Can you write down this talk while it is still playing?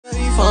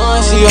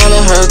She all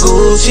in her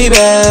Gucci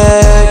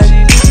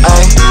bag.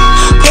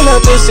 Pull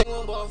up this.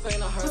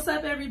 What's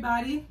up,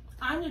 everybody?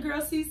 I'm your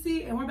girl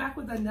Cece, and we're back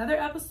with another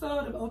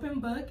episode of Open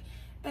Book.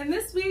 And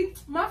this week,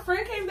 my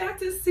friend came back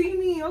to see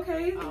me,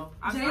 okay?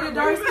 JayDa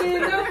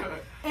Darkskin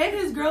and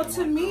his girl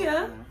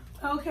Tamia,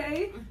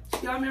 okay?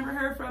 Y'all remember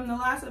her from the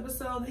last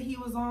episode that he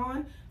was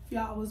on. If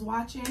y'all was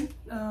watching,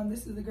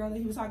 this is the girl that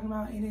he was talking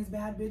about in his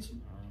Bad Bitch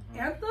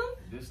Anthem.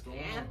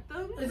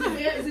 Anthem?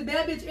 Is it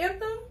Bad Bitch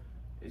Anthem?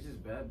 It's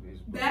just Bad Bitch.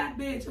 Bad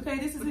Bitch. Okay,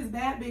 this is his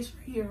Bad Bitch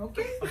right here,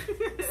 okay?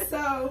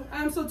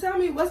 So tell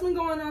me, what's been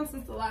going on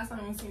since the last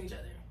time we've seen each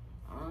other?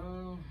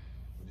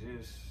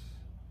 Just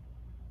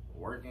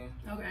working.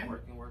 Okay.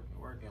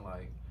 Working.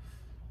 Like,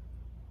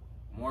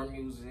 more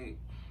music,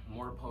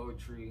 more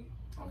poetry.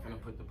 I'm gonna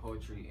put the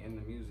poetry in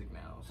the music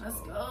now. So, let's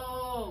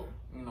go.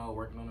 You know,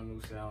 working on a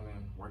new sound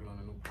and working on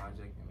a new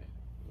project and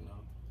you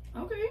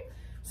know. Okay.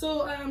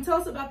 So tell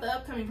us about the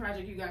upcoming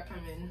project you got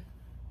coming.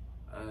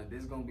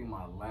 This is gonna be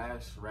my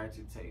last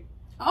Ratchet tape.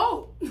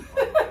 Oh. Last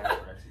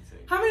Ratchet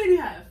tape. How many do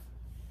you have?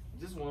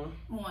 Just one.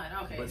 One.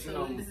 Okay. But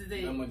so this is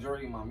it. The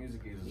majority of my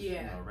music is you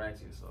know,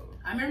 Ratchet. So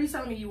I remember you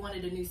telling me you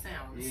wanted a new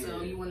sound, yeah.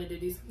 so you wanted to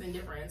do something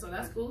different. So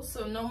that's cool.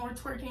 So no more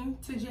twerking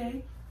to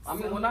Jay. I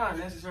mean, well, not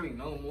necessarily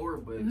no more,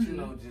 but you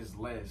know, just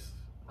less.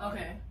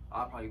 Okay.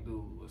 I'll probably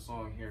do a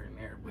song here and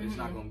there, but it's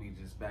not gonna be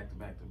just back to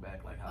back to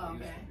back like how it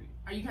used to be.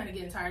 Are you kind of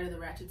getting tired of the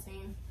Ratchet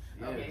scene?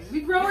 Yes. Okay,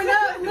 we growing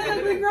up.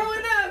 Look, we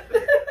growing up.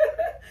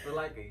 For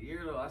like a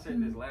year though, I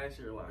said this last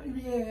year, like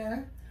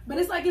yeah. But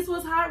it's like it's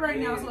what's hot right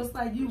now, so it's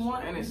like you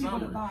want and it's people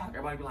summer. to buy.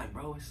 Everybody be like,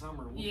 bro, it's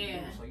summer. What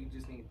yeah. So you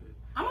just need to.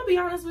 I'm gonna be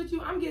honest with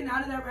you. I'm getting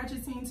out of that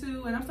Ratchet scene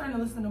too, and I'm starting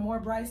to listen to more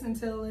Bryson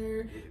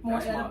Tiller, more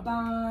Etta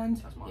Bond.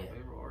 That's my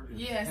favorite artist.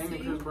 Yeah, him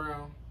and Chris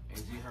Brown and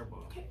G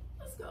Herbo. Okay,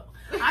 let's go.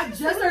 I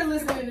just started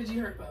listening to G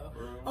Herbo.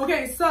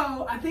 Okay,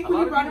 so I think when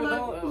you brought him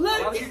up, look, a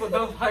lot of people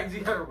don't like G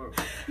Herbo.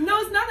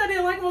 No, it's not that they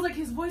didn't like him. I was like,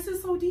 his voice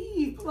is so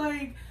deep.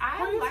 Like,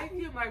 I like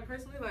him, like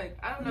personally, like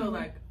I don't know,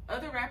 like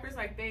other rappers,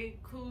 like they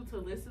cool to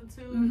listen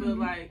to, but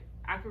like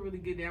I could really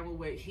get down with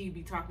what he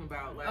be talking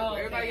about. Like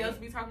everybody else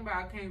be talking about,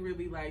 I can't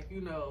really like,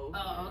 you know.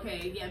 Oh,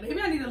 okay, yeah.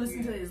 Maybe I need to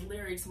listen to his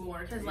lyrics more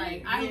because,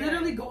 like, I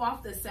literally go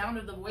off the sound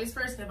of the voice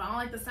first. And if I don't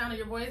like the sound of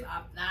your voice,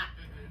 I'm not.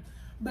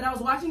 But I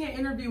was watching an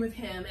interview with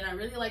him, and I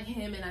really like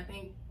him, and I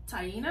think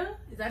Taina,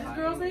 is that his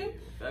girl's name?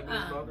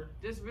 Fabulous daughter.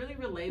 Just really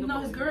relatable. No,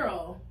 his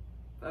girl.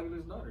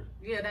 Fabulous daughter.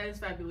 Yeah, that is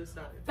Fabulous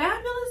daughter.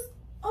 Fabulous.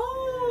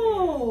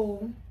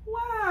 Oh,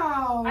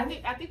 wow. I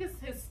think it's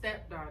his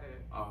stepdaughter.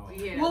 Oh.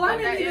 Yeah. Well, I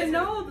didn't even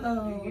know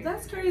though. Yeah.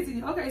 That's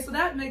crazy. Okay, so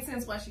that makes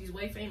sense why she's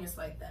way famous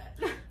like that.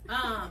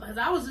 Because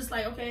I was just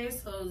like, okay,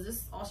 so is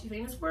this all she's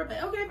famous for?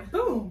 But okay,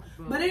 boom.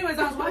 But anyways,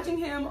 I was watching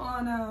him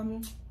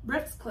on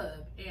Breakfast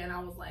Club, and I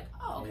was like,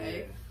 oh,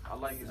 okay. Yeah. I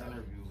like his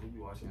interviews. We'll be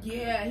watching.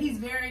 Yeah, he's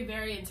very,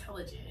 very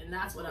intelligent, and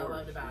that's what I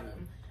loved about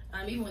him.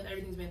 Even with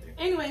everything's been through.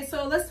 Anyway,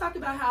 so let's talk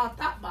about how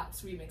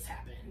Thoughtbox remix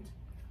happened.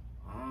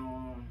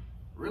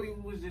 Really,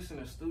 we was just in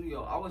the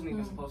studio. I wasn't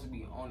even supposed to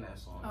be on that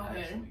song,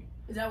 actually.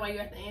 Is that why you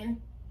at the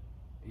end?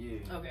 Yeah.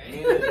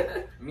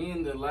 Okay. Me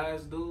and the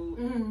last dude,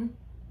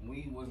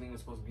 we wasn't even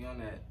supposed to be on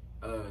that.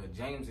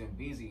 James and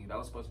BZ, that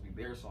was supposed to be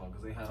their song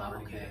because they had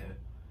already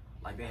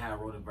they had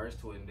wrote a verse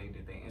to it and they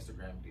did their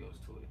Instagram videos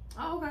to it.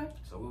 Oh, okay.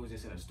 So we was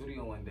just in the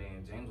studio one day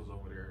and James was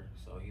over there,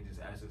 so he just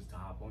asked us to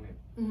hop on it.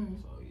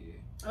 So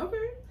yeah.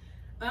 Okay.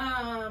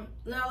 Now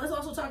let's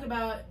also talk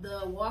about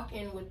the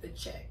walk-in with the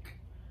check.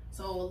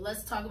 So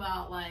let's talk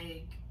about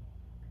like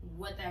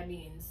what that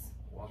means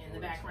in the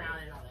background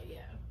and all that.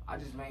 Yeah. I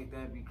just made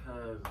that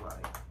because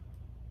like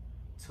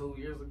 2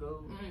 years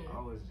ago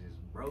I was just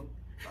broke.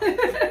 Like,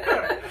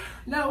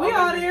 no, we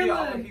all there. Look,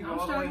 I'm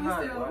struggling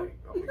still.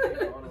 I'm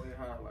getting all the way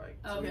high.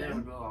 Like 2 years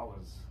ago, I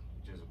was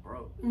just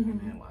broke, and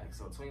then like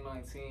so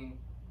 2019,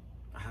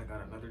 I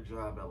got another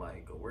job at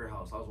like a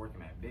warehouse. I was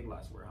working at Big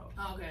Lots warehouse.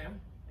 Okay.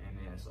 And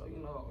then so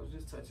you know I was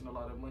just touching a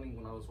lot of money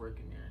when I was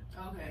working there.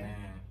 Okay. And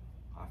then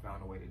I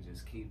found a way to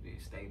just keep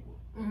it stable.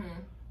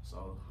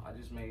 So I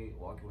just made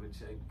Walking with a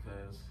Check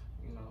because,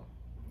 you know.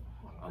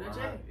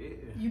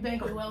 You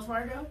bank with Wells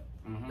Fargo?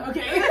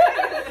 Okay.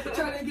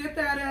 Trying to get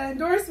that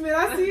endorsement.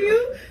 I see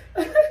you.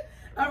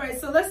 All right,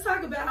 so let's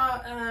talk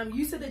about,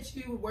 you said that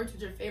you worked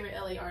with your favorite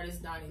LA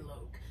artist, Donnie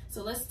Loke.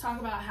 So let's talk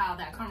about how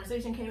that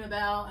conversation came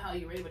about, how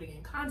you were able to get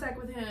in contact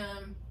with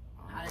him,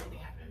 how did everything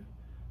happen?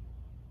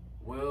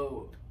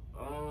 Well,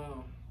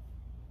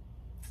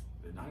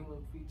 the Donnie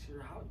Loke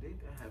feature, how did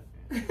that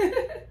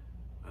happen?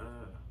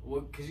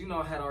 Well, cause you know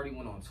I had already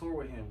went on tour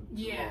with him,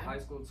 high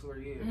school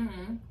tour,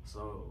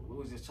 So we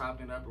was just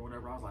chopping it up or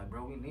whatever. I was like,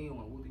 bro, we need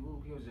one, whoopty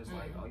whoop. He was just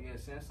like, oh yeah,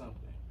 send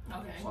something.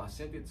 Okay. So I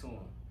sent it to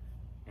him,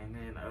 and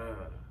then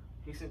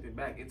he sent it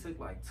back. It took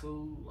like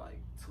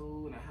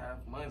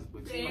 2.5 months,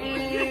 but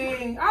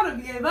dang, I'd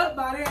have gave up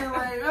by then.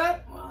 Like,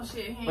 well,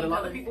 shit. But a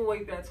lot of people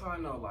wait that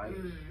time though, like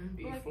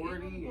E40.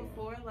 Like,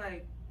 before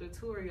like the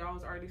tour, y'all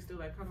was already still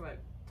like kind of like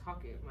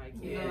talking, like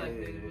you know, like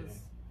it was.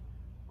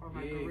 Or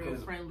like a real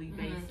friendly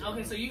basis.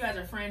 Okay, so you guys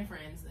are friends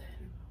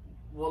then.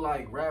 Well,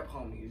 like rap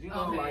homies, you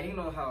know, like you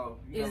know how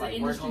is like, the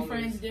industry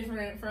friends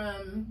different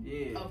from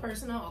a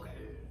personal? Okay,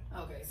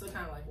 okay, so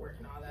kind of like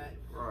working all that.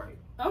 Right.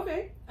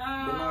 Okay.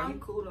 But no, he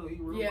cool though. He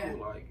real cool.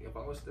 Like if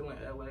I was still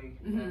in LA, you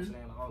know what I'm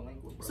saying, I'll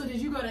link with bro. So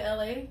did you go to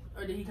LA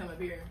or did he come up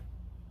here?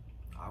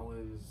 I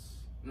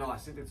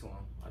sent it to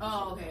him.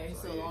 Okay.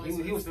 So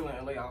he was still in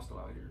LA. I was still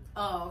out here.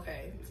 Oh,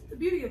 okay. It's the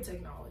beauty of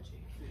technology.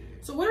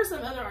 Yeah. So what are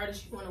some other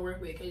artists you want to work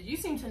with? Because you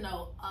seem to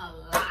know a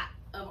lot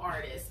of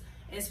artists.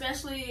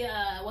 Especially,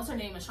 what's her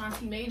name,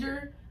 Ashanti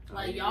Major.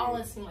 Like y'all,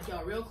 it seem like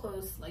y'all real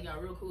close, like y'all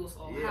real cool.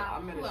 So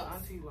I met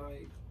Ashanti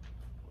like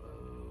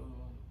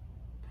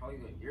probably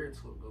a year or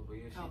two ago, but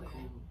yeah, she's cool.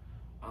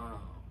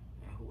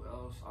 And who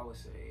else? I would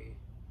say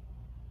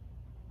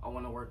I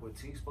want to work with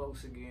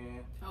T-Spokes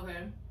again.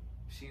 Okay.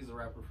 She's a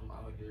rapper from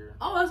out here.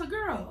 Oh, that's a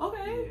girl.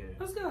 Okay, yeah.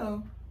 Let's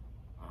go.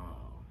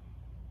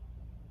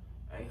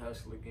 A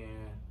Hustle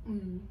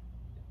again.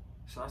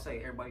 Should I say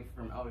everybody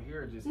from out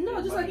here or just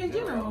just like in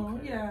general?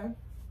 Okay. Yeah.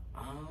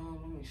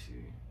 Let me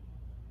see.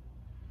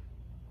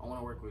 I want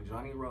to work with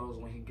Johnny Rose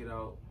when he get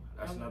out.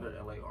 That's another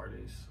LA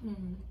artist.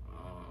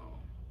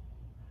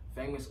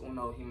 Famous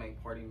Uno, he make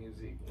party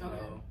music. You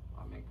know,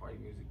 I make party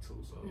music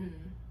too. So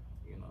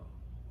you know,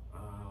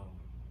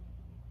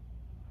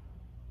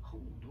 who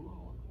do I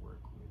want to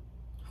work with?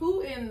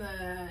 Who in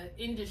the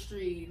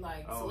industry,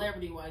 like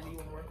celebrity wise, do you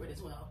want to work with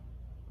as well?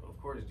 Of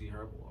course, G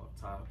Herbo off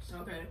tops.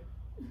 Okay.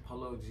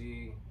 Polo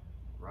G,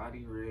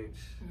 Roddy Rich,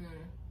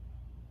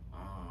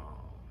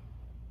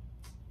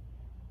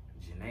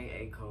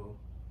 Janae Aiko,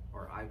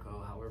 or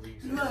Aiko, however you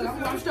say it.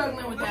 Look, I'm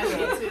struggling with that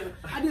shit too.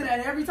 I do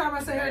that every time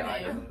I say her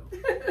name.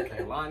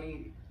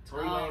 Kaylani,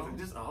 Tory Lanez, and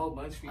just a whole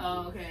bunch of people.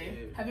 Oh,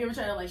 okay. Yeah. Have you ever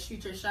tried to like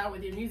shoot your shot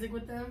with your music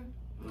with them?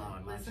 No,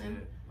 not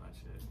yet.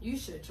 You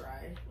should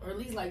try, or at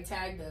least like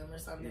tag them or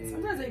something. Yeah.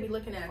 Sometimes they be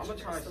looking at your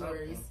stories.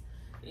 Something.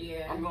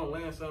 Yeah. I'm gonna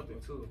land something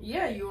too.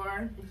 Yeah, you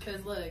are.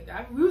 Because look,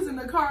 we was in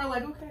the car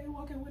like, okay,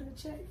 walking with a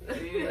check.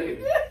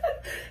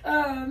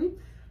 Yeah.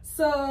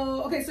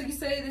 So you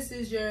say this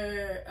is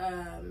your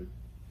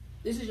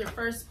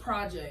first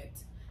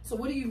project. So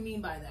what do you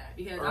mean by that?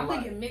 Because I'm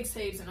thinking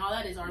mixtapes and all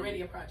that is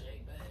already a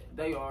project, but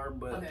they are.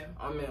 But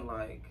I mean,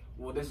 like,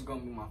 well, this is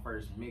gonna be my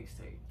first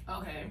mixtape.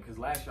 Okay. Because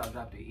last year I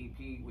dropped an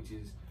EP, which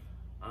is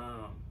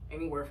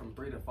anywhere from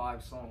 3 to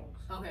 5 songs.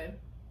 Okay.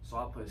 So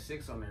I put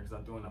 6 on there because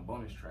I'm doing a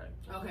bonus track.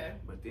 Okay.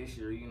 But this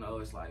year, you know,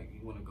 it's like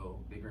you want to go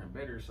bigger and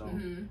better, so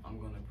I'm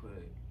gonna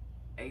put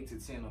 8 to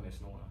 10 on this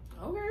new one.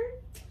 Okay.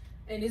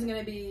 And are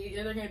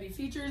there gonna be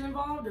features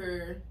involved,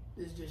 or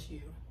is it just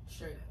you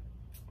straight up?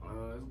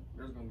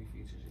 There's gonna be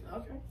features. Yeah.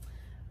 Okay.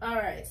 All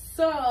right.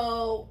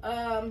 So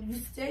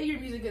you say your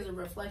music is a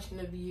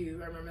reflection of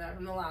you. I remember that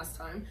from the last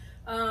time.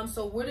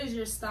 So where does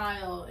your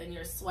style and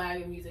your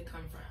swag of music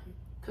come from?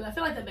 Because I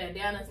feel like the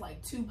bandana is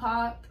like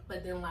Tupac,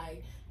 but then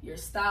like your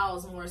style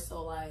is more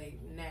so like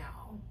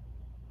now.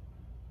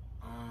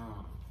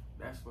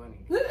 That's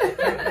funny.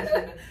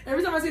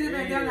 Every time I see the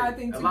bandana, I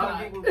think Tupac. A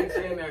lot of people be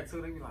saying that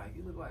too. They be like,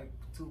 "You look like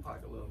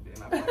Tupac a little bit,"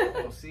 and I'm like, "I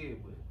don't see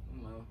it, but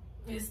you know."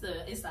 It's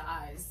the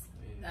eyes.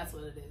 Yeah. That's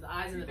what it is. The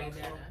eyes and the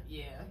bandana. So?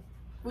 Yeah.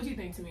 What do you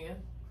think, Tamia?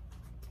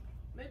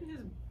 Maybe his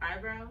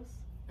eyebrows.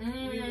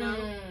 You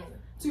know,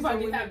 Tupac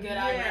did have good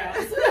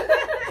eyebrows.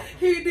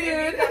 He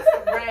did. He got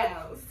some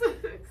brows.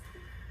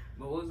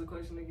 But what was the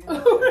question again?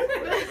 No,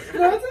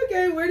 it's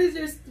okay. Where does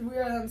your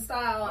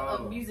style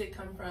of music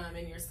come from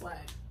and your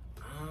swag?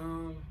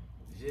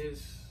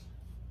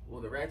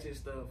 The ratchet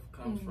stuff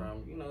comes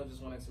from, you know,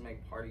 just wanting to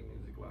make party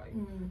music. Like,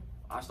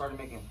 I started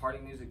making party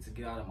music to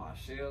get out of my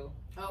shell.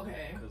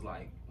 Okay. Because,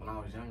 like, when I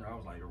was younger, I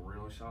was, like,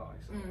 real shy.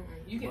 So.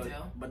 You can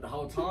tell. But the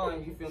whole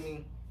time, you feel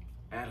me,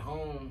 at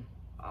home,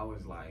 I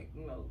was, like,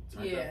 you know,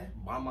 turned up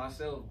by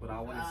myself. But I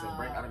wanted to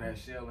break out of that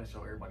shell and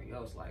show everybody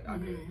else, like, I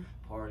could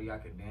party, I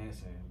could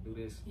dance and do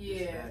this.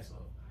 Yeah. This, so.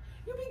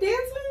 You be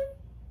dancing?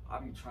 I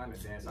be trying to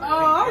dance.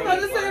 I'm about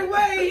to say,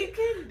 wait. He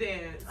can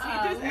dance. He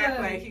just act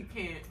like he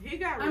can't. He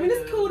got rid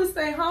it's cool to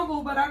stay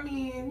humble, but I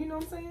mean, you know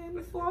what I'm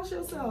saying? Floss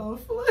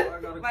yourself.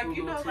 Like,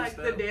 you know, like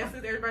the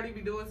dances everybody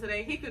be doing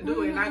today, he could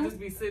do it, and I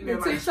just be sitting there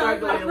like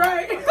struggling.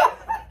 Right.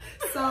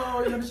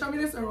 So, you gonna show me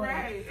this or what?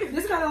 Right.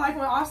 This kind of like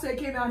when Offset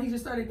came out, he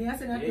just started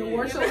dancing at the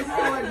award show. Like,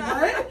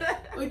 what?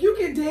 Like, you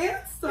can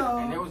dance? So.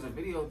 And there was a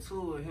video,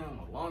 too, of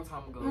him a long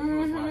time ago. He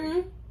was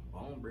like,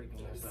 bone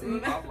breaking and stuff.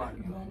 Pop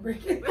locking. Bone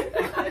breaking.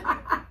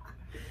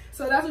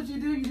 So that's what you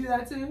do? You do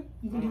that too?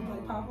 You can do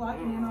like pop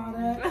locking and all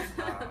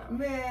that?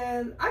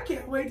 Man, I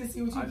can't wait to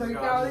see what you break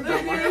out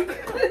again.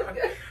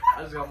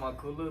 I just got my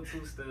cool little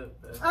 2-step.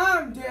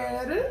 I'm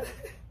dead. Okay.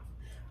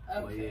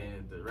 But yeah,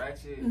 the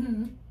ratchet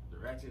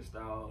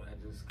style,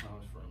 that just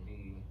comes from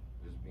me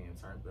just being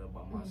turned up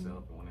by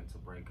myself and wanting to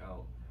break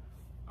out.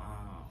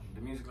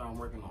 The music that I'm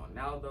working on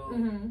now though,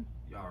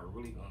 y'all are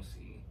really gonna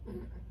see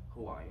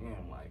who I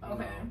am. Like, you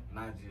know,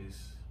 not just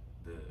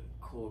the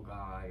cool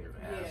guy or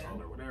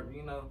asshole or whatever,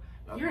 you know.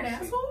 You're an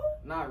asshole?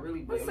 Not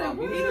really, but my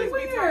music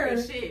be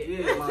talking shit.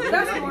 Yeah, my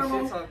That's music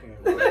normal. Shit talking.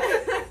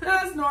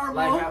 That's normal.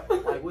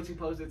 Like what you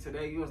posted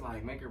today, you was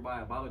like, make her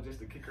buy a bottle just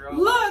to kick her off.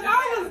 Look,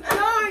 I was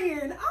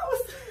dying.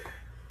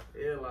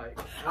 Yeah, like.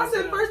 I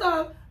said, first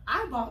off,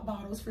 I bought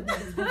bottles for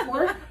niggas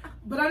before,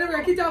 but I never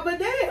got kicked out. But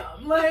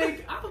damn,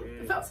 like, I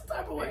felt some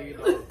type of way. You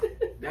know,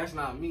 that's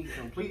not me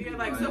completely. Yeah,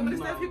 like some of the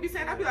stuff he be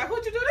saying, I'd be like,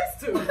 who'd you do this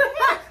to?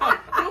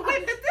 Well, when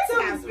did this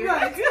happen?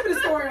 Right, give me the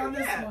story on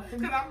this one.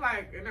 Because I'm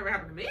like, it never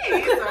happened to me,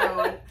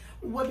 so.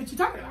 What did you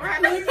talking about?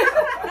 Right.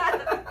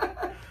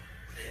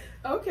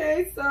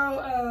 Okay,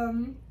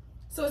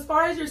 so as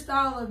far as your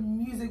style of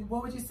music,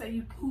 what would you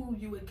say who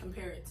you would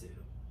compare it to?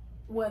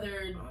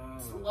 Whether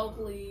it's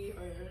locally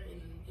or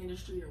in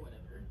industry or whatever.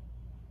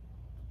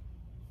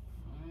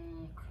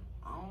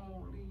 I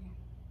don't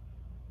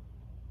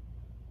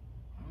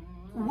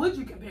really. Would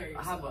you compare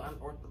yourself? I have an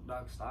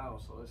unorthodox style,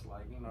 so it's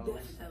like, you know.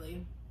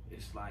 Definitely.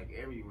 It's like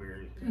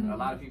everywhere. Mm-hmm. A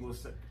lot of people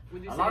say, who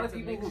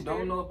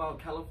don't know about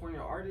California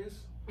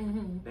artists,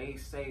 they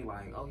say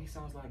like, oh, he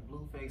sounds like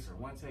Blueface or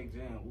One Take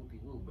Jam,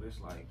 whoopie whoop, but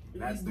it's like,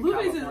 that's the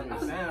California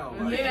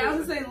sound. Like, yeah, I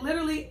was gonna say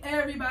literally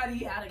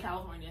everybody out of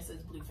California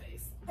says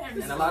Blueface.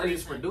 And a lot of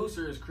these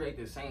producers create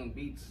the same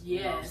beats,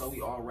 yes. You know, so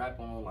we all rap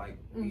on like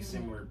these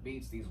similar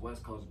beats, these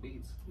West Coast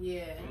beats.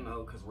 Yeah. You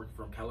know, because we're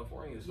from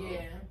California. So.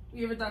 Yeah.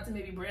 You ever thought to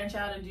maybe branch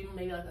out and do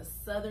maybe like a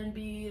Southern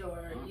beat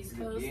or East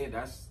Coast? Yeah,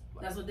 that's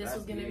what this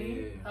was gonna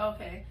be.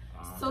 Okay.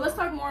 Uh-huh. So let's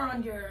talk more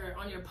on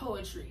your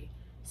poetry.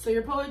 So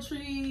your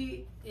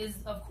poetry is,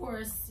 of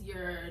course,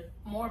 your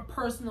more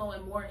personal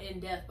and more in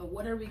depth. But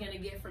what are we gonna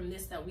get from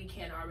this that we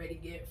can't already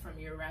get from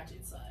your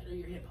ratchet side or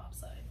your hip hop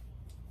side?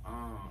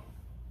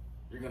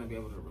 You're gonna be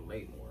able to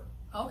relate more.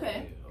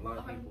 Okay. Yeah, a lot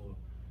of people,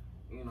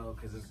 you know,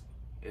 because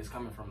it's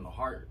coming from the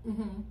heart,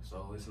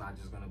 so it's not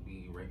just gonna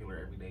be regular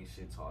everyday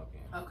shit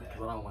talking. Okay.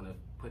 But I don't want to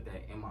put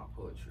that in my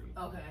poetry.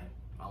 Okay.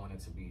 I want it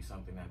to be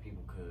something that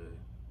people could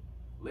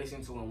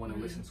listen to and want to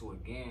listen to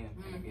again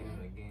and again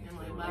and again. And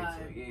to like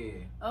relate to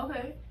it. Yeah.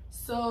 Okay.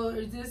 So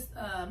is this?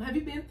 Have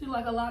you been through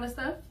like a lot of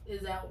stuff?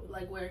 Is that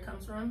like where it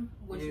comes from?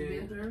 What you've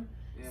been through?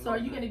 Yeah, so are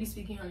you going to be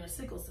speaking on your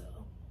sickle cell?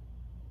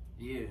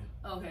 Yeah.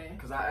 Okay.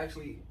 Because I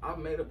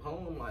made a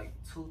poem like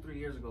 2-3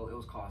 years ago. It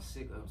was called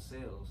Sick of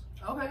Cells.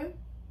 Okay.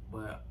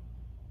 But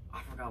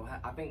I forgot what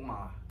I think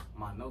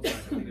my notes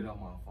are deleted on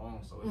my phone,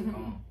 so it's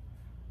gone.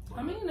 But,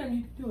 I mean, then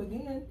you can do it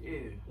again.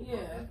 Yeah.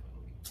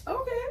 Yeah.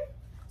 Okay.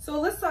 So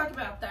let's talk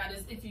about that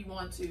if you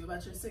want to,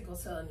 about your sickle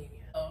cell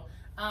anemia. So,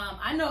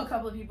 I know a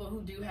couple of people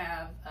who do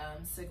have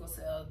sickle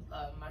cell.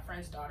 My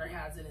friend's daughter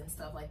has it and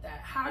stuff like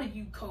that. How do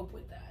you cope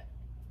with that?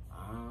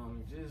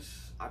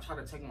 I try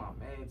to take my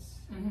meds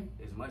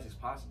as much as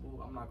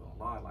possible. I'm not gonna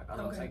lie, like I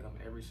don't take them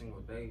every single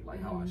day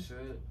like how I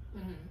should,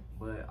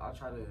 but I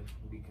try to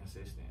be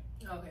consistent.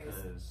 Okay.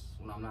 Because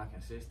when I'm not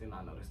consistent,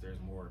 I notice there's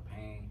more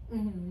pain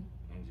and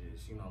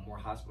just more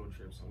hospital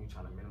trips, and we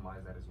try to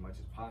minimize that as much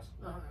as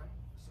possible.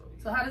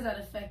 So how does that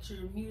affect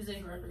your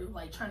music or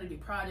like trying to do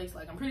projects?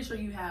 Like I'm pretty sure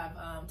you have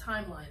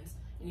timelines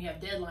and you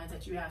have deadlines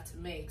that you have to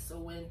make. So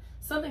when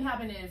something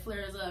happened and it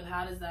flares up,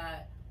 how does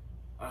that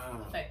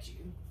affect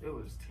you? It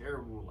was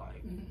terrible.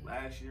 Like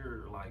last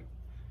year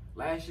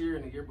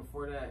and the year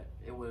before that,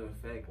 it would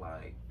affect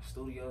like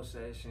studio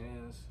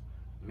sessions,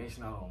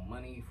 missing out on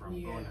money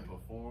from going to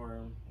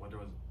perform, whether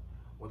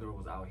it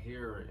was out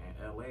here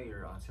in LA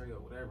or Ontario,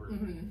 whatever.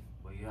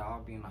 But yeah,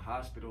 I'll be in the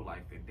hospital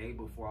like the day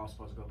before I was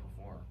supposed to go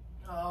perform.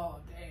 Oh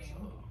dang!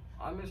 So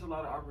I miss a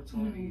lot of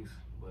opportunities,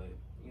 but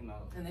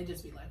and they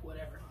just be like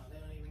whatever, huh? They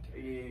don't even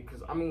care. Yeah,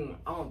 because I mean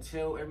I don't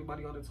tell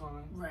everybody all the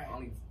time. Right. I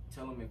only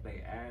tell them if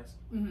they ask.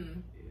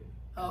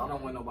 Oh, I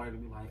don't want nobody to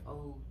be like,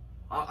 oh,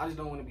 I just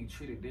don't want to be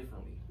treated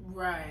differently.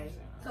 Right.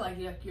 So like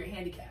you're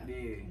handicapped.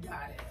 Yeah.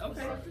 Got it.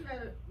 Okay. Something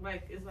that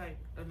like is like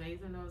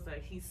amazing though is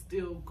like he's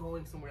still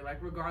going somewhere.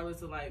 Like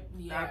regardless of like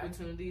the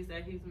opportunities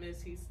that he's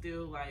missed, he's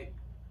still like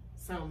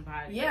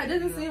somebody. Yeah, it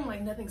doesn't seem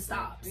like nothing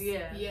stops.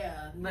 Yeah.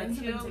 Yeah. Like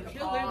he'll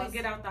literally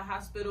get out the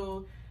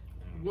hospital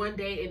one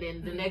day and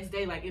then the next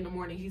day, like in the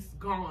morning, he's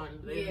gone.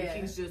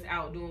 And he's just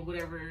out doing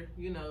whatever,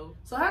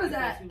 So how does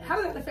that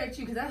affect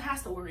you? Because that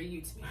has to worry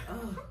you to me.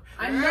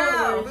 I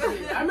know.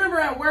 I remember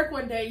at work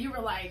one day you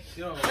were like,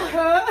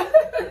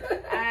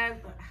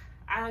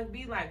 I'd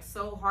be like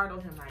so hard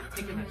on him, like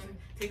taking him.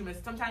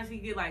 Sometimes he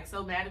get like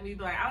so mad at me,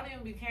 but like I don't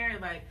even be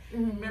caring. Like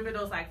remember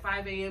those like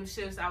 5 a.m.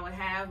 shifts I would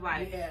have.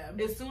 Like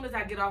as soon as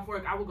I get off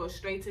work, I would go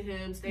straight to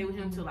him, stay with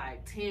him till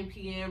like 10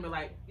 p.m. or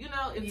like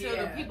until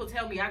the people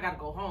tell me I gotta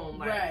go home.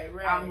 Like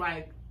I'm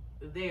like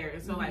there,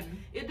 and so like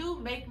it do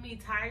make me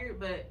tired,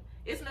 but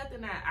it's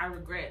nothing that I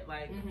regret.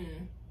 Like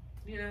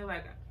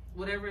like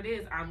whatever it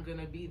is, I'm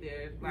gonna be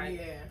there.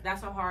 Like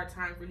that's a hard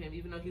time for him,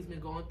 even though he's been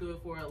going through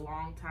it for a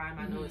long time.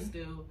 I know it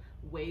still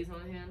weighs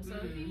on him, so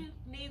he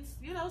needs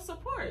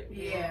support.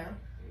 Yeah.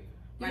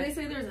 Do they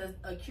say there's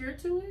a cure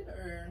to it,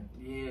 or?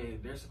 Yeah,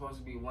 there's supposed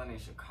to be one in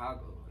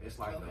Chicago. It's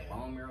like the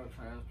bone marrow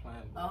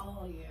transplant.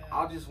 Oh yeah.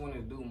 I just want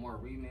to do more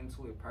reading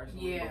into it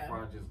personally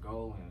before I just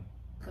go and.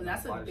 Because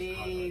that's a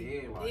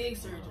big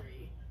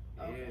surgery.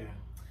 Yeah.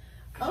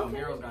 Cause your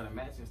murals gotta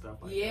match and stuff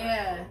like that.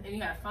 Yeah, and you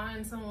gotta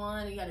find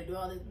someone. You gotta do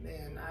all this.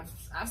 Man,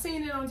 I've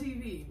seen it on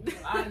TV.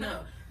 I know,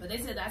 but they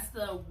said that's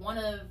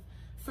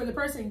for the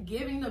person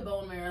giving the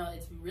bone marrow,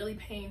 it's really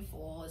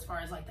painful as far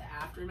as like the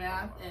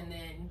aftermath, and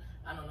then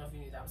I don't know if you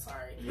knew that. I'm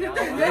sorry. Yeah,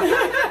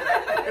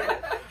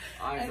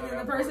 and then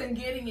the person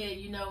getting it,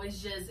 you know,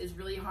 it's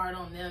really hard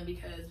on them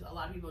because a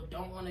lot of people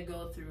don't want to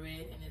go through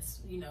it, and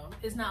it's, you know,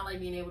 it's not like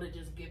being able to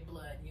just give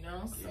blood, you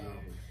know. So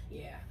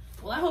yeah.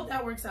 Well, I hope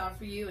that works out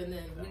for you, and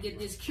then we get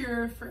this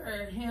cure for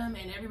him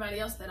and everybody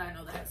else that I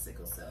know that has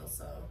sickle cell.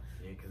 So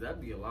yeah, cause that'd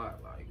be a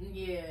lot. Like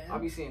I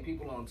be seeing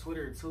people on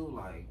Twitter too,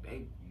 like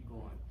they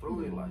going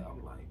through it. Like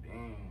I'm like,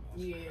 damn,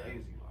 that's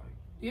crazy. Like,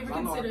 you ever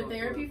consider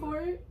therapy for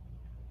it?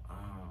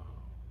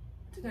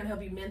 To kind of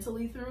help you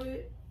mentally through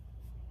it?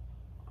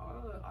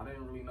 I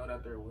didn't really know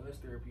that there was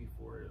therapy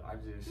for it. I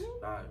just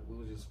thought we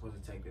was just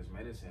supposed to take this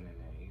medicine and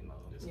then, you know,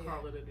 just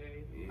call it a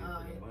day.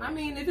 I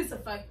mean, if it's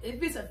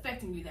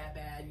affecting you that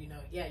bad, you know,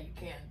 yeah, you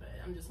can. But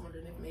I'm just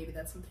wondering if maybe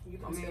that's something you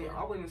consider. I mean,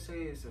 I wouldn't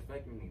say it's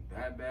affecting me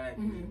that bad.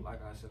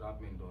 Like I said, I've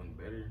been doing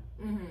better.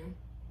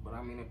 But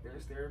I mean, if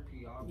there's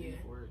therapy, I'll be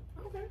for it.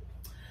 Okay.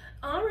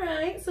 All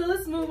right. So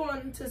let's move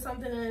on to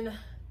something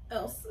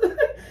else.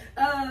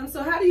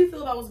 So how do you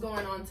feel about what's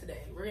going on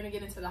today? We're gonna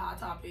get into the hot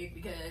topic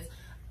because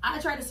I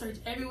tried to search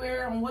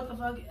everywhere on what the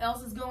fuck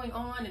else is going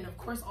on, and of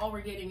course all we're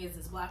getting is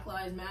this Black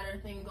Lives Matter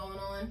thing going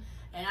on.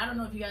 And I don't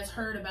know if you guys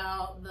heard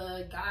about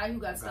the guy who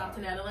got stopped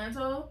in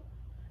Atlanta,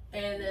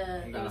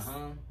 and he got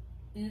hung.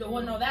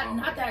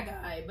 Not that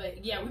guy,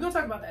 but yeah, we're gonna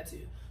talk about that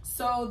too.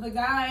 So the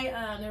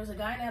guy, there was a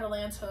guy in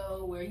Atlanta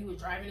where he was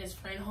driving his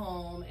friend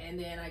home, and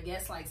then I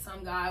guess like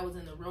some guy was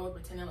in the road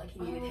pretending like he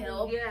needed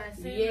help. Yeah, I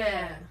seen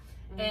that.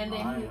 And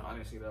then I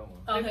didn't see that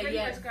one. Okay,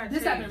 yeah,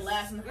 this happened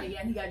last night.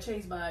 Yeah, and he got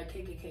chased by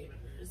KKK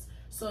members.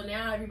 So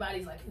now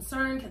everybody's like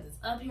concerned because it's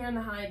up here in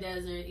the high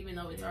desert, even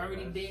though it's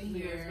already been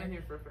here. It's been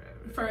here for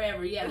forever.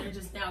 Forever, yeah. They're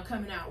just now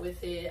coming out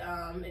with it.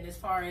 And as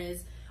far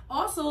as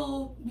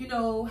also, you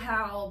know,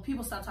 how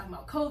people stop talking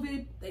about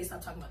COVID, they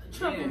stop talking about the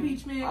Trump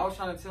impeachment. I was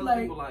trying to tell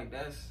people like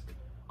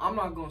I'm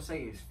not gonna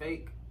say it's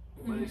fake,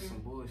 but it's some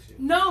bullshit.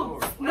 No,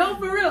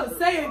 for real.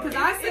 Say it, because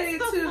I say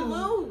it too.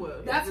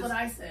 Flu. That's what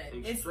I said.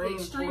 It's the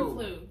extreme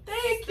flu.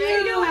 Thank you.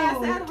 Stay your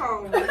ass at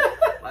home.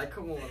 Like,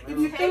 come on, man. If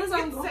you feel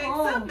something, go take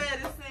home. some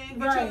medicine,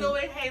 get your little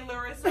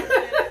inhaler or something.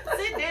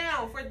 Sit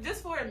down for a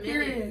minute.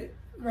 Period.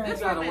 Right. You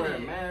gotta wear a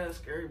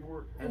mask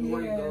everywhere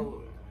you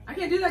go. I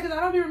can't do that because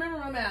I don't be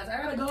remembering my mask.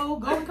 I gotta go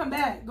and come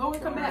back. Go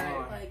and come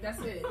back. Like, that's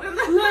it.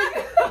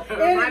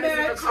 Mine is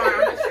in the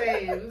car. I'm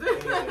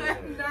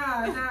ashamed.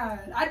 Nah.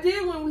 I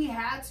did when we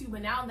had to,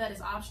 but now that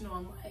it's optional,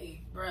 I'm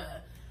like,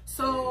 bruh.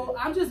 So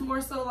I'm just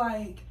more so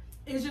like,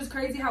 it's just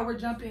crazy how we're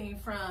jumping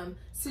from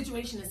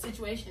situation to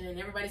situation and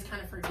everybody's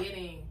kind of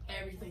forgetting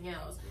everything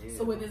else. Yeah.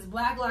 So with this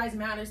Black Lives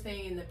Matter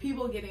thing and the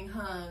people getting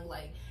hung,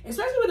 like,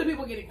 especially with the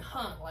people getting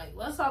hung, like,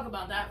 let's talk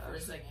about that for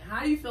a second.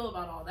 How do you feel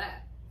about all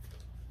that?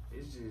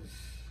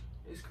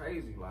 It's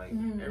crazy. Like,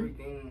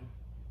 everything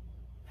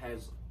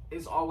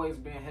it's always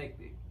been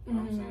hectic. You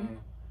know what I'm saying?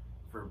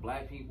 For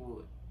black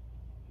people,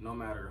 no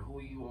matter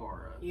who you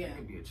are, you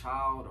could be a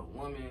child, a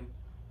woman,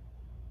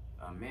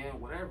 a man,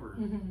 whatever.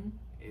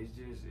 It's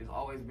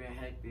always been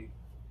hectic,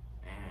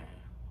 and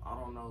I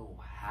don't know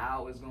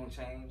how it's gonna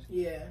change.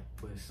 Yeah.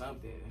 But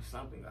something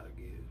gotta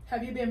give.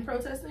 Have you been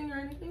protesting or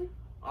anything?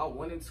 I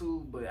wanted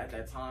to, but at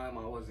that time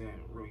I wasn't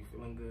really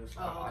feeling good,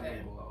 so I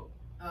didn't go out.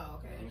 Oh,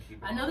 okay.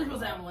 I know there was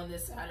that one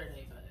this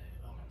Saturday, but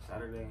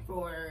Saturday.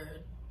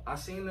 I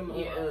seen them on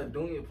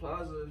Dunia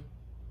Plaza.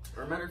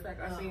 Or matter of fact,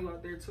 I seen you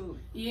out there too.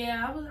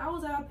 Yeah, I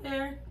was out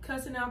there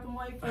cussing out them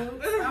white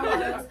folks.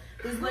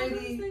 This lady.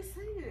 What was they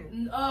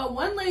saying?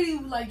 One lady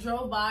like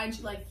drove by and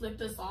she like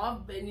flipped us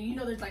off, and you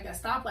know there's like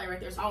that stoplight right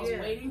there, so I was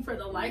waiting for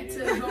the light to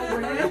go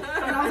red, and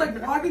I was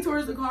like walking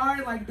towards the car,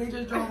 and like they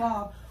just drove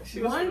off.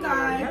 One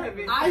guy,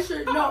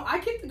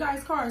 I kicked the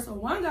guy's car, so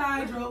one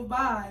guy drove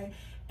by.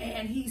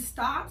 And he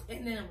stopped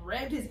and then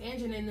revved his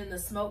engine, and then the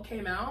smoke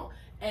came out.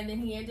 And then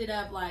he ended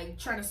up like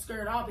trying to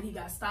skirt off, but he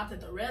got stopped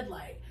at the red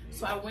light.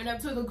 So I went up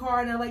to the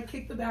car and I like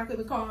kicked the back of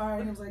the car,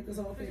 and it was like this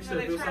whole thing. So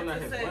they tried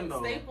to set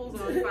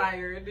Staples on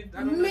fire.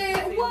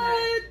 Man,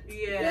 what?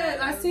 Yeah,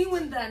 I seen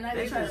when that night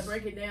they tried to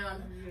break it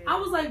down. Yeah. I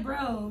was like,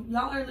 bro,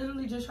 y'all are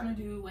literally just trying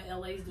to do what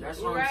LA's doing. That's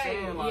what I'm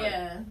saying.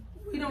 Like,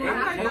 we don't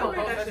have to go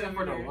protesting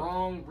for the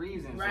wrong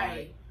reasons.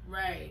 Right.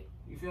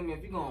 You feel me?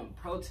 If you're gonna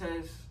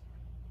protest,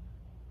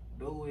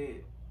 do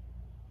it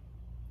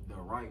the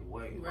right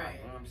way. Right. Like,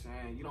 you know what I'm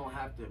saying? You don't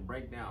have to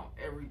break down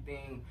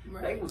everything.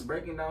 They was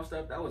breaking down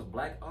stuff that was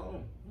black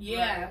owned.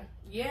 Yeah.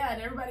 Yeah,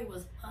 and everybody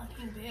was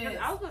fucking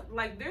pissed. I was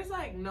like, there's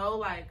like no,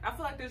 like, I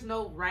feel like there's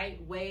no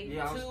right way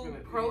to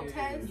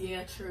protest.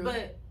 Yeah, true.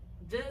 But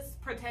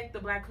just protect the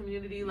black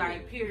community,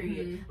 like,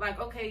 period. Like,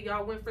 okay,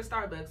 y'all went for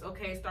Starbucks.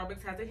 Okay,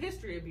 Starbucks has a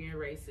history of being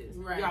racist.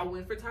 Right. Y'all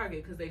went for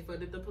Target because they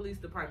funded the police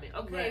department.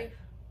 Okay,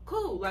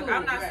 cool. Like,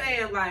 I'm not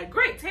saying, like,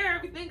 great, tear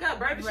everything up,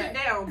 burn the shit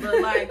down.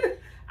 But,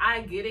 like,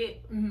 I get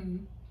it.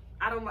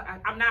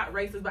 I'm not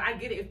racist, but I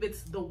get it if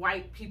it's the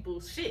white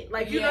people's shit.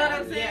 Like, you know what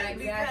I'm saying?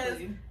 Yeah,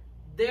 exactly.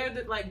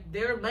 Because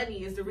their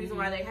money is the reason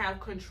why they have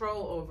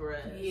control over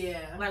us. Yeah.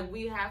 Like,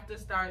 we have to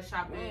start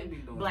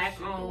shopping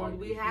black owned.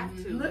 We have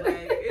to.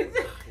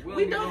 Like,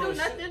 we don't do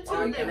nothing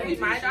to them. We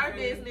mind our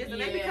business, and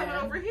they be coming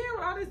Yeah. over here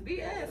with all this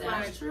BS. That's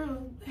Like,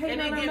 true. And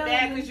then get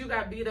mad because you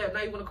got beat up.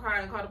 Now you want to cry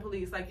and call the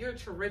police. Like, you're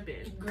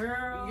tripping.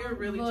 Girl. You're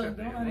really look,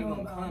 tripping. don't They know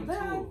gonna about come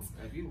that. too.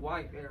 If you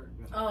white, they're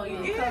Oh,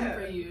 yeah, Yeah.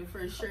 come for you,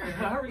 for sure.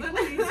 Come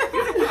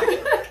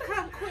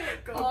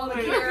quick. all the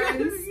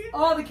Karens,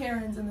 all the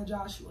Karens and the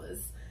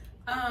Joshuas.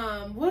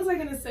 What was I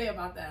gonna say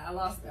about that? I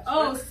lost that.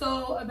 Oh,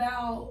 so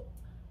about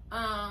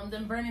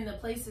them burning the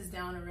places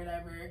down or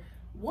whatever.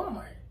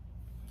 Walmart.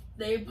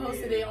 They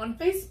posted it on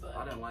Facebook.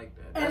 I didn't like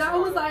that. And I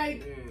was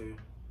like,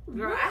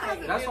 Girl, I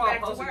haven't That's been why I back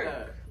to posted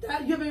work.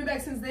 that. You haven't been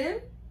back since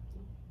then?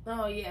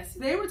 Oh yes,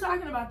 they were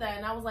talking about that,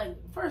 and I was like,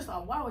 first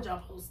off, why would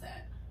y'all post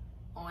that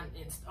on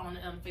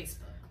Facebook?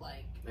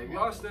 Like, If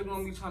y'all still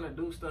gonna be trying to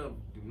do stuff,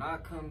 do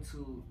not come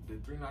to the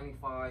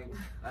 395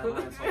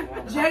 Atlanta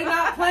Walmart. Jay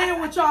not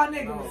playing with y'all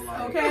niggas, No, like-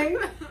 okay?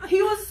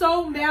 He was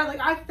so mad, like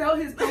I felt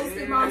his ghost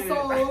in my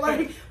soul.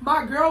 Like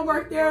my girl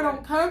worked there,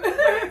 don't come.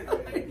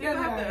 You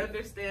have to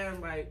understand,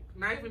 like,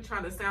 not even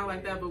trying to sound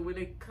like that, but when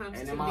it comes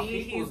And to then my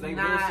me, people's, he's they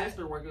not. little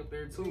sister work up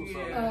there too. So,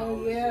 Yeah.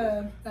 Oh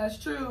yeah, that's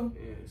true.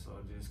 Yeah, so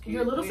just keep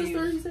Your little please.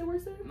 sister, you say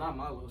works there? Not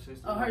my little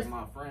sister, Oh, like hers.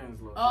 my friend's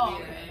little Oh,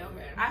 sister.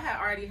 okay. I had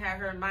already had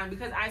her in mind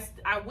because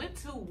I went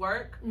to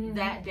work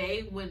that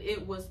day when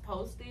it was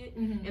posted,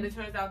 and it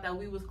turns out that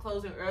we was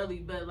closing early.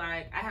 But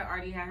like I had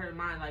already had her in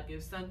mind. Like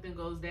if something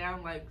goes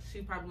down, like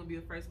she's probably gonna be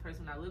the first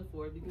person I look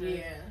for because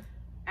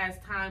as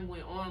time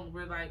went on,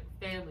 we're like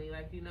family,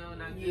 like you know.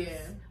 And I just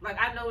like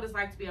I know what it's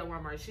like to be at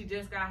Walmart. She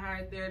just got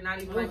hired there,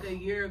 not even like a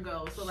year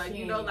ago. So like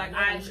you know, like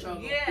I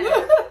struggle.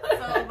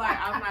 So like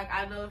I'm like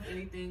I know if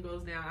anything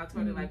goes down, I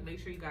told her like make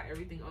sure you got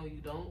everything on you.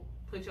 Don't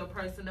put your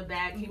purse in the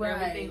bag. Keep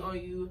everything on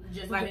you.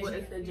 Just like in case you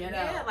get the jet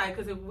yeah, out. like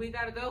because if we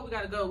gotta go, we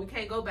gotta go. We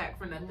can't go back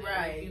for nothing.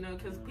 Right. Like, you know,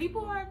 because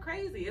people are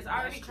crazy. It's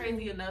already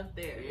crazy enough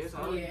there. Yeah, it's So,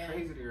 already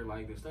crazy there.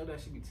 Like the stuff that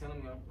she be telling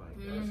me, I'm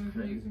like, that's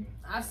crazy.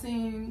 I've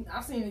seen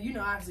it. You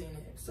know, I've seen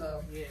it.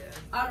 So yeah.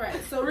 all right,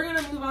 so we're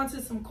gonna move on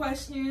to some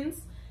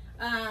questions.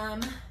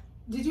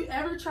 Did you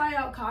ever try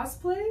out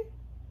cosplay?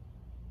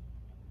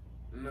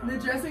 No. The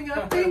dressing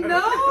up thing? No.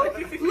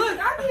 Look,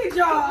 I need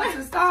y'all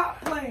to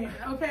stop playing.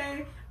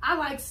 Okay. I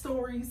like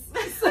stories.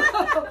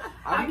 So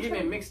I be getting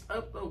it mixed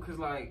up though, cause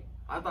like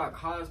I thought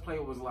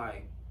cosplay was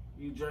like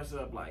you dress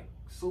up like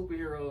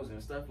superheroes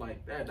and stuff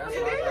like that. That's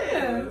what I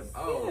thought it was.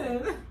 Oh.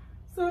 Yeah.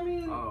 So I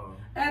mean, Oh.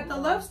 at the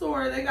love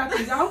store, they got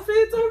these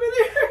outfits over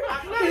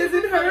there. His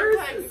and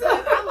hers. So,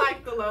 I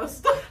like the love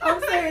story. I'm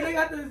saying they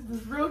got this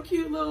real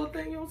cute little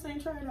thing. You know what I'm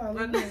saying? Try it out.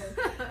 Let me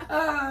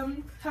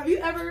know. Have you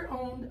ever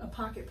owned a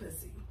pocket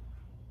pussy?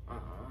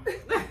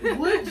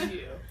 Would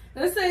you?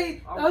 Let's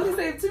say I was gonna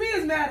say to me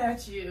it's mad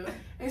at you,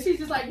 and she's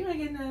just like you ain't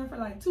getting nothing for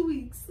like 2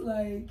 weeks.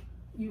 Like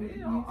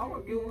you, I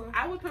would get one.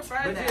 I would prefer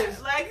But that.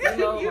 just, Like you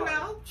know, you like,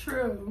 know.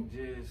 True.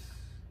 Just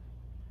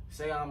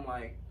say I'm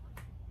like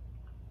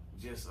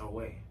just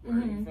away.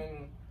 Right? You feel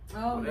me?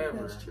 Oh,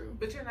 Whatever. that's true.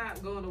 But you're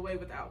not going away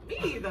without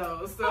me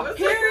though. So it's I'm just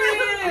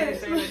saying Period.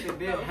 that it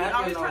did He always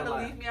happen. trying to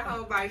Like, leave me at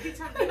home. Like he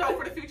trying, you know,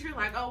 for the future.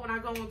 Like, oh, when I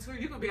go on tour,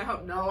 you gonna be at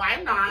home. No,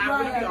 I'm not. I'm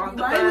gonna be on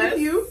the right bus.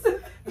 with you.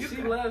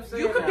 she loves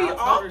saying You could that. be I told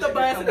off her the she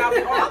bus could and I'll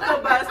be come off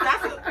the bus.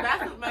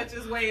 That's as much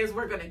as way as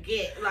we're gonna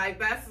get. Like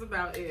that's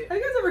about it. Have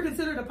you guys ever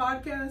considered a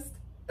podcast?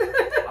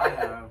 I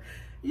have.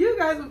 You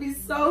guys would be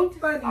so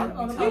funny I'll be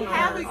on a telling We her.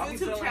 have a I'll be YouTube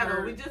telling channel.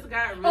 her. We just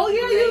got really Oh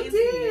yeah, lazy.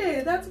 you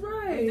did. That's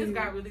right. We just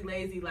got really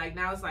lazy. Like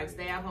now it's like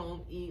stay at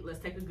home, eat. Let's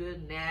take a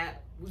good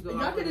nap. We go.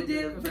 Y'all out could have a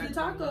little did bit, for the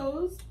come back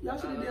home. tacos. Y'all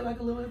should have did like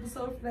a little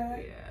episode for that.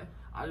 Yeah.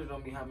 I just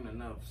don't be having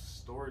enough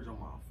storage on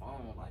my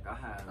phone. Like I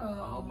have a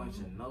whole bunch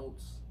of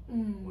notes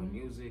with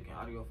music and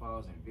audio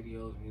files and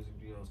videos, music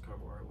videos,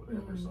 cover art,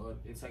 whatever. So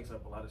it takes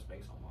up a lot of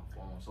space on my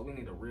phone. So we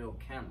need a real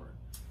camera.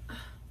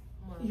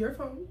 Your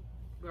phone.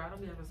 Girl, I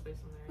don't be having space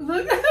on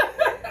there. Look.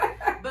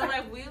 But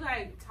like we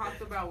like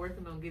talked about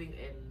working on getting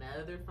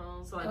another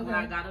phone. So like when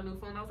I got a new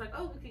phone, I was like,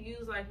 oh, we could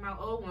use like my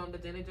old one.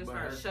 But then it just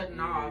started shutting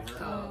off.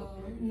 So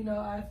You know,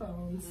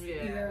 iPhones.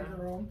 Yeah.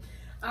 Girl.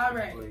 All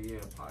right. But yeah,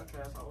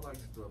 podcast. I would like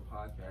to do a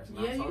podcast. And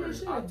Yeah, you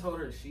should. I told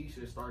her she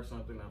should start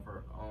something of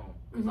her own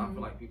because I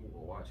feel like people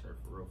will watch her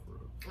for real, for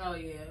real. Oh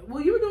yeah.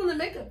 Well, you were doing the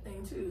makeup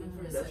thing too.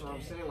 For a That's second. what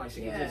I'm saying. Like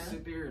she can just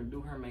sit there and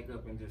do her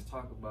makeup and just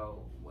talk about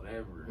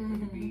whatever. It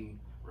could be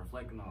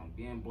reflecting on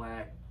being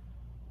black,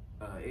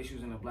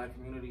 issues in the black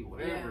community,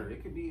 whatever.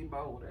 It could be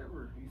about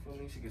whatever. You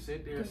feel me? She can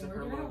sit there, sip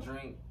her little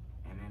drink,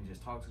 and then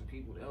just talk to the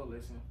people. They'll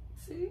listen.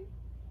 See,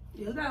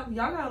 y'all got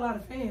a lot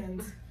of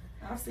fans.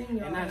 I've seen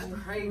y'all. And that's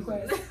crazy.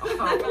 requests.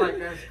 I feel like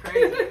that's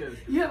crazy because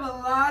You have a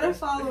lot of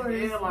followers.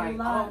 yeah, like a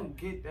lot. I don't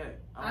get that.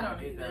 I don't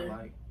get either. that.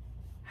 Like,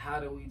 how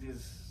do we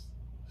just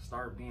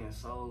start being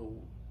so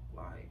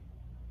like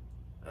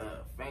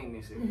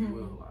famous, if you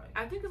will? Like,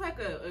 I think it's like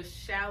a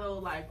shallow,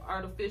 like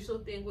artificial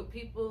thing with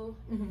people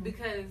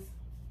because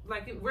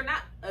like we're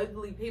not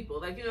ugly people.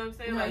 Like, you know what I'm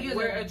saying? No, like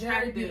we're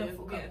attractive.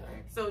 Yeah.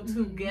 So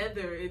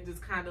together it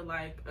just kind of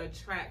like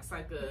attracts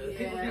like a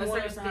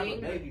certain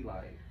thing. Baby,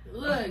 like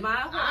look,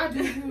 I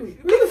do.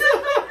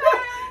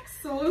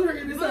 So look,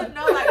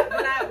 no, like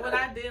when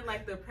I did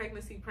like the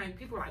pregnancy prank,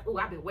 people were like, "Oh,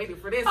 I've been waiting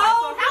for this." Like,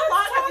 oh, so how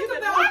long have you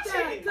been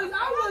watching? Because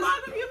I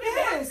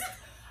was pissed.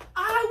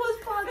 I was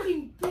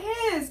fucking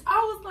pissed. I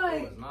was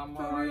like,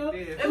 for real.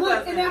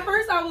 Look, and at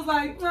first I was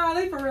like, nah,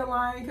 they for real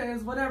lying,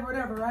 because whatever,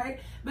 right?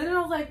 But then I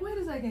was like, wait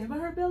a second, but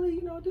her belly,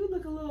 do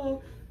look a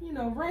little,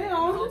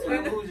 round. We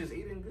was just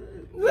eating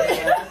good. We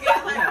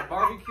had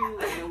barbecue,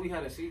 and then we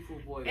had a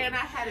seafood boil. And I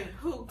hadn't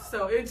pooped,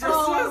 so it just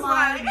was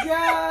like, oh my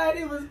God,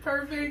 it was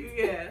perfect.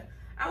 Yeah.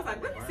 I was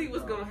like, let me see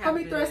what's going to happen. How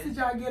many thrusts did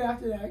y'all get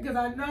after that? Because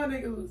I know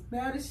niggas was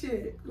mad as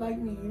shit, like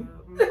me.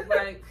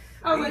 Like,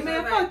 I was like,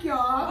 man, fuck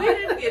y'all. We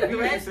didn't get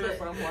dressed,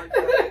 but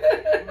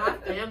my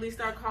family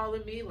started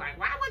calling me, like,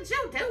 why would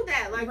you do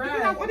that? Like,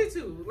 because I wanted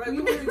to. Like,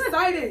 we were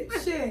excited.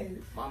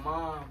 Shit. My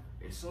mom,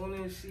 as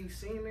soon as she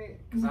seen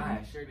it, because I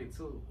had shared it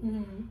too.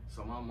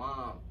 So my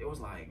mom, it was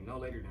like no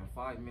later than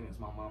 5 minutes,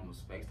 my mom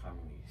was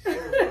FaceTiming me.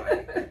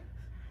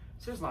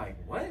 She was like,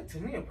 what?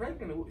 Tania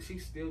pregnant? She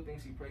still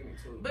thinks she's pregnant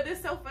too. But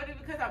it's so funny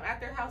because I'm at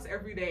their house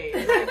every day.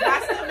 Like,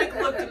 my stomach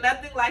looked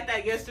nothing like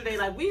that yesterday.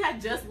 Like, we had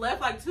just left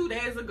like 2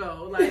 days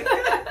ago. Like,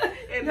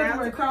 and now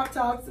we're crop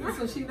tops,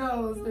 so she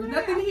knows there's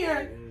nothing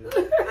here.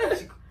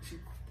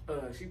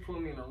 She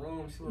pulled me in the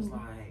room. She was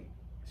like,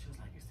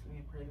 is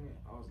Tania pregnant?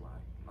 I was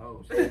like,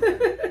 no.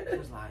 She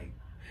was like,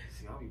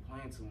 see, I'll be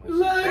playing too much.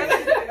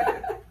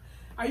 Look.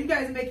 Are you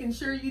guys making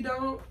sure you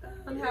don't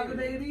have a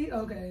baby?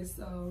 Okay,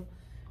 so.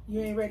 You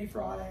ain't ready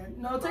for all that.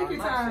 No, take your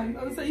time.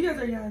 So you guys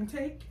are young.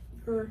 Take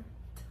your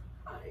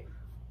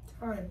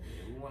time.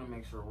 We want to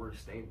make sure we're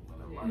stable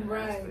in a lot of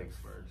aspects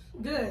first.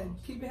 Good.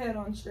 Keep your head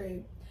on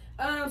straight.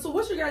 So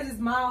what's your guys'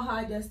 mile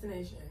high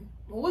destination?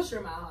 Well, what's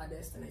your mile high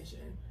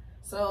destination?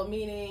 So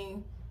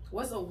meaning,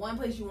 what's the one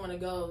place you want to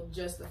go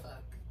just to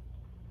fuck?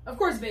 Of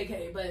course,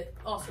 vacay, but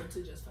also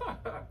to just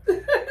fuck.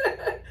 Girl,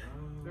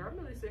 I'm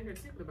really sitting here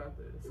thinking about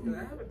this because I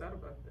haven't thought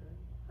about that.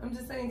 I'm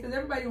just saying, because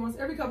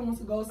every couple wants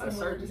to go somewhere. A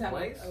certain just have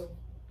place?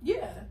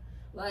 Yeah.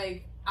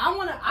 Like, I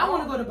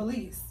wanna go to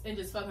Belize and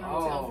just fuck in a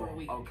hotel for a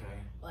week. Okay.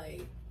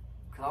 Like,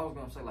 because I was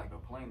going to say like a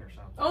plane or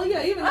something. Oh,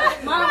 yeah, even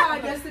like my high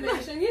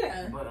destination,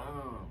 yeah. But,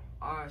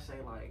 I'd say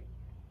like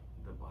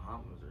the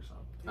Bahamas or something.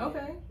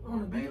 Okay. On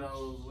the beach.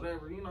 Barbados,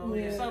 whatever,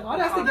 Yeah. Something. Oh,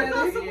 that's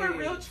together. Somewhere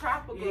real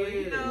tropical,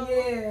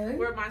 Yeah.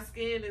 where my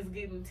skin is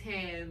getting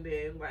tanned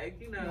and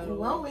like,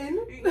 glowing.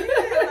 Yeah,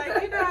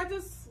 like, I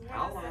just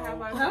want to have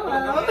my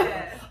Hello.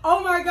 Yeah.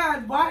 Oh my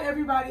God, why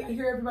I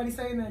hear everybody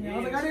saying that now. I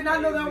was like, I did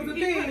not know that was a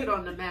thing. He put it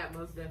on the map,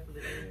 most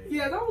definitely.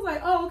 Yeah, I was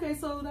like, oh, okay,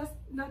 so that's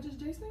not just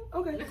Jason?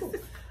 Okay, cool.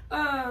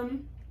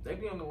 They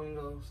be on the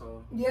lingo,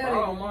 so yeah, I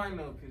don't mind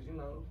though, because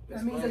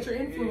that means that you're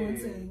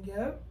influencing.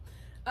 Yep.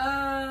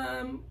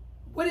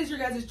 What is your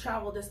guys'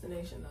 travel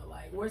destination though?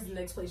 Like, where's the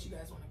next place you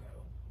guys want to go?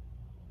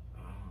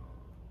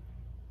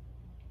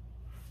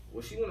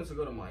 Well, she wanted to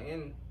go to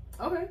Miami.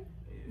 Okay.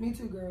 Me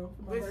too, girl,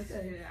 for my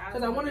birthday.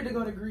 Because I wanted to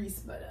go to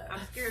Greece, but I'm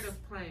scared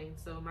of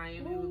planes, so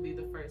Miami would be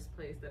the first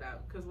place that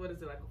because what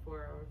is it, like a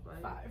 4-hour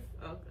flight? 5.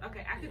 Oh,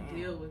 okay, I can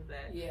deal with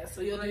that. Yeah,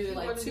 so you'll do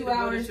like 2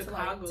 hours to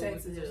Chicago,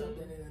 Texas or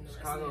something, and then the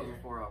Chicago's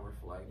a 4-hour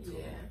flight too.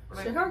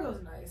 Yeah,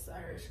 Chicago's nice. I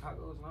heard.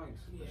 Chicago's nice.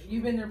 Yeah,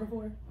 you've been there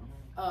before.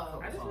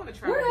 I just want to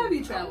travel. Where have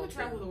you traveled? I want to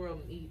travel the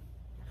world and eat.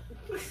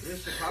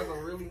 This Chicago,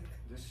 really?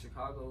 This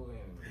Chicago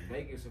and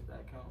Vegas, if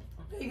that counts.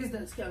 Vegas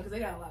does count because they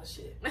got a lot of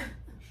shit.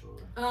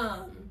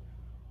 Sure.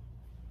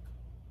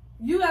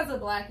 You as a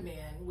black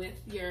man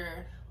with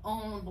your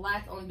own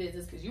black-owned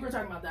business, because you were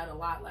talking about that a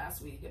lot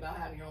last week, about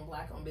having your own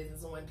black-owned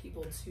business and wanting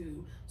people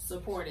to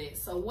support it.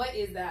 So what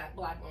is that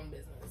black-owned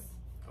business?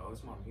 Oh,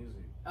 it's my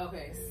music.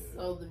 Okay,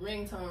 so the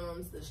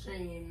ringtones, the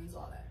streams,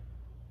 all that.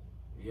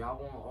 Yeah, I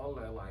want all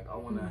that. Like, I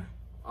wanna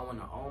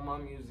own my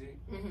music,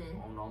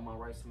 own all my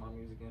rights to my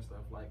music and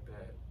stuff like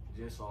that.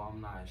 Just so I'm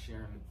not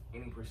sharing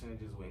any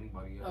percentages with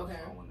anybody else. Okay.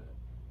 I wanna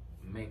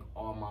make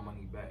all my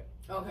money back.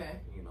 Okay.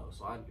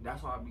 So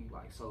that's why I be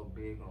like so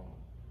big on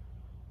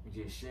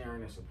just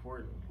sharing and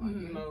supporting.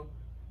 Like,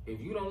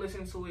 if you don't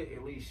listen to it,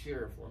 at least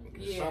share it for me.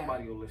 Because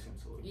somebody will listen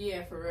to it.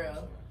 Yeah, for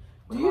real.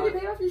 Do you get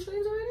paid off your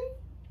streams already?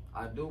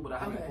 I do, but I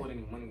haven't put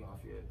any money off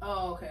yet.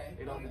 Oh, okay.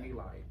 It only be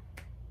like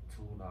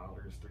 $2, $3,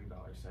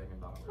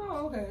 $7.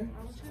 Oh, okay.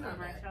 I was trying to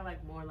branch out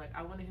like more. Like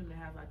I wanted him to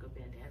have like a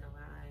bandana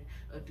line,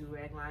 a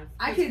do-rag line.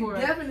 I can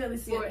definitely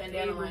see a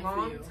bandana line for a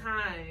long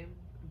time.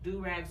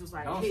 Do-rags was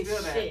like don't his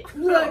shit.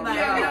 Look,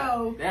 like,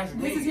 no, that's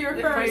this me. is here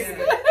first.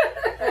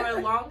 For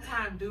a long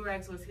time,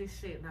 do-rags was his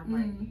shit, and I'm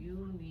like,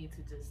 you need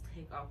to just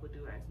take off with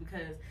do-rags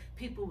because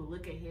people would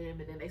look at him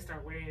and then they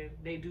start wearing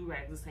they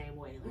do-rags the same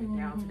way, like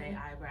down to their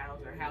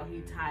eyebrows or how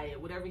he tied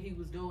it, whatever he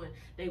was doing,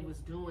 they was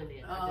doing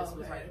it. I just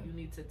was like, you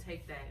need to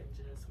take that and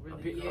just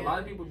really. A lot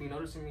of people be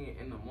noticing me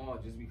in the mall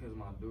just because of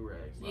my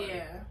do-rags.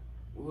 Like,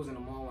 we was in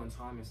the mall one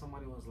time and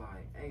somebody was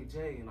like, "Hey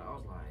Jay," and I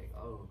was like,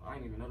 "Oh, I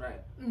didn't even know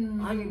that."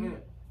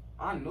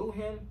 I knew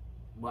him,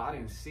 but I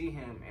didn't see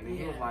him, and then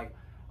he was like,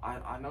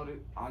 I know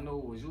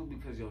it was you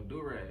because your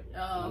do-rag.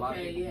 Oh, a lot of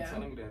okay, people be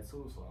telling me that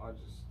too, so I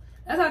just.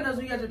 That's how I know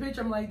when you got your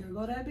picture. I'm like, there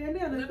go that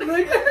bandana.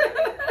 Like,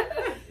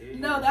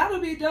 no, that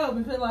would be dope.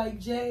 And put like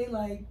Jay,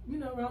 like, you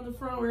know, around the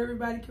front where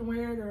everybody can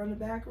wear it, or on the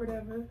back or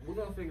whatever. We're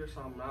gonna figure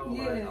something out.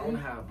 Yeah. Like, I want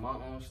to have my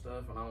own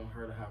stuff, and I want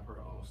her to have her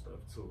own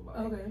stuff too. Like,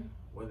 okay.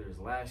 Whether it's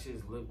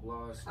lashes, lip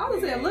gloss. I would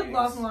say a lip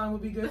gloss line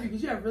would be good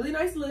because you have really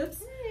nice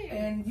lips,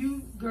 and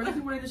you girl,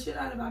 you wear the shit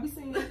out of it. I be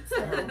seeing it.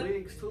 So. Her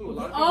wigs too. A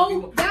lot of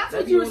oh, that's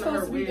what you were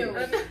supposed to be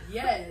wigs. doing.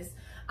 Yes.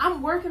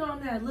 I'm working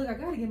on that. Look, I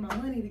gotta get my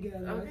money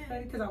together,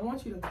 okay? Because I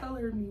want you to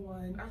color me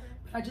one. Okay.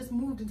 I just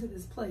moved into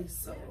this place,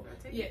 so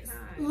yes.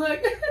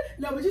 Look,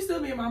 no, but you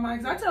still be in my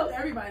mind because I tell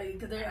everybody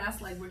because they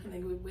ask like, where can they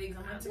get wigs?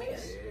 I'm like,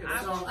 yes.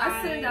 So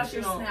I send out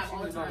your snap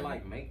all the time. Don't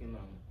like making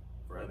them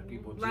for other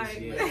people just like,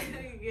 yet.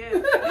 Yeah,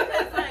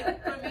 because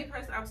like for me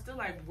personally, I'm still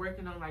like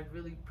working on like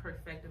really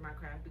perfecting my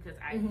craft because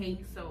I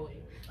hate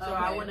sewing. So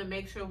I want to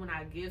make sure when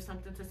I give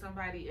something to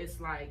somebody, it's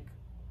like.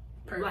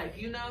 Perfect. Like,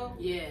 you know,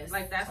 yes,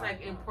 like that's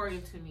like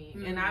important to me,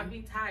 and I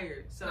be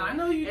tired. So I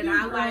know you and do,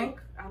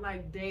 I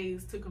like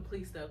days to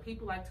complete stuff.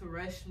 People like to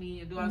rush me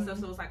and do all stuff,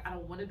 so it's like I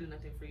don't want to do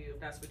nothing for you if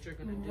that's what you're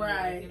gonna do.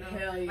 Right? Like, you know?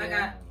 Hell yeah.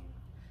 Like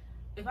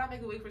if I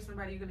make a wig for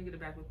somebody, you're gonna get it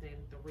back within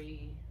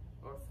 3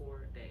 or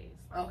 4 days.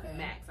 Like,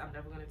 max. I'm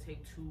never gonna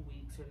take 2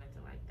 weeks or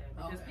nothing like that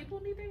because people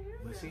need their hair.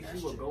 But see,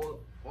 she would go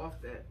off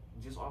that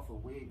just off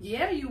of wigs.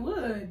 Yeah, you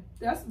would.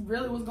 That's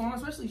really what's going on,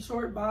 especially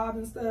short bob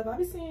and stuff. I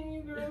be seeing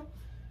you, girl.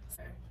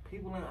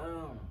 People in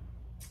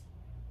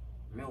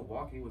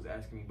Milwaukee was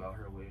asking me about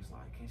her wigs.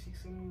 Like, can she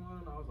send me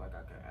one? I was like,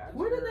 I can ask.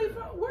 Where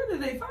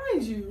did they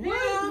find you? Yeah.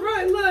 What?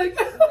 Right, look,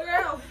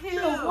 girl,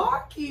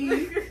 Milwaukee.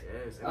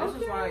 Yes, and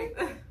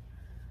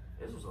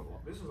this was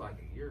like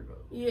a year ago.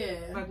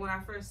 Yeah, like when I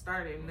first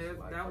started, that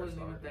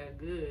wasn't even that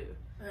good.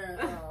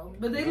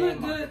 But they look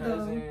good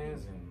though.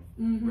 Cousins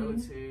and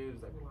relatives,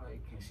 they were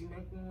like, can she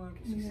make me one?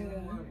 Can she send me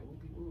one?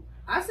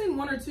 I've seen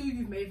 1 or 2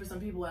 you've made for some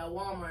people at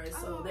Walmart,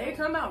 so they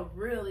come out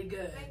really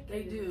good.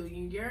 They do.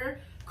 Your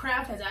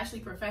craft has actually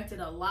perfected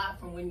a lot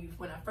from when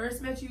I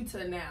first met you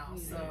to now.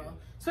 So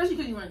especially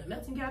because you learned the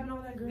melting cap and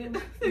all that, girl.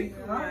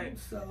 Right.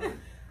 So,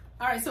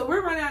 all right. So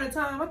we're running out of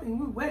time. I think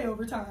we're way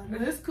over time,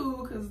 but it's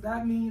cool because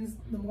that means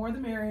the more the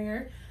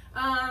merrier.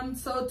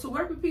 So to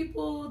work with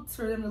people,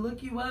 for them to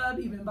look you up,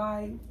 even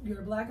buy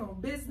your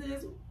Black-owned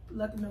business,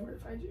 let them know where to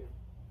find you.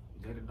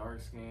 JayDa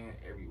Darkskin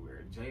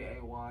everywhere.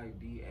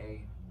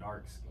 JayDa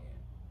Darkskin.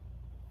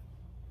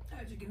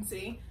 As you can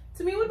see.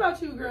 To me, what about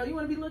you, girl? You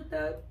want to be looked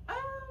up?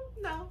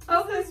 No.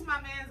 Okay. This is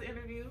my man's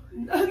interview.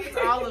 It's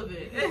all of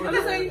it. I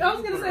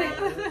was gonna say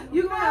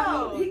you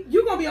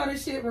gonna be on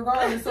this shit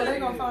regardless, so they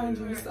gonna find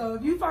you. So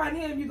if you find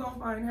him, you gonna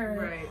find her.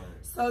 Right.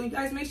 So you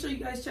guys make sure you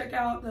guys check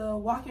out the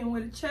Walking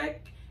with a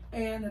Check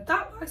and the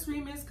Thoughtbox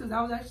remix because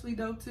that was actually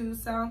dope too.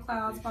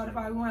 SoundCloud,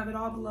 Spotify, we gonna have it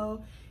all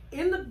below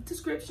in the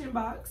description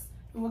box.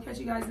 And we'll catch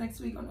you guys next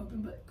week on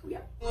Open Book.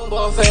 Yeah. I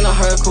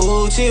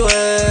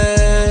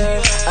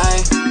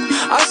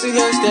see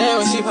her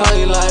staring, she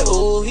probably like,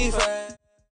 ooh, he fine.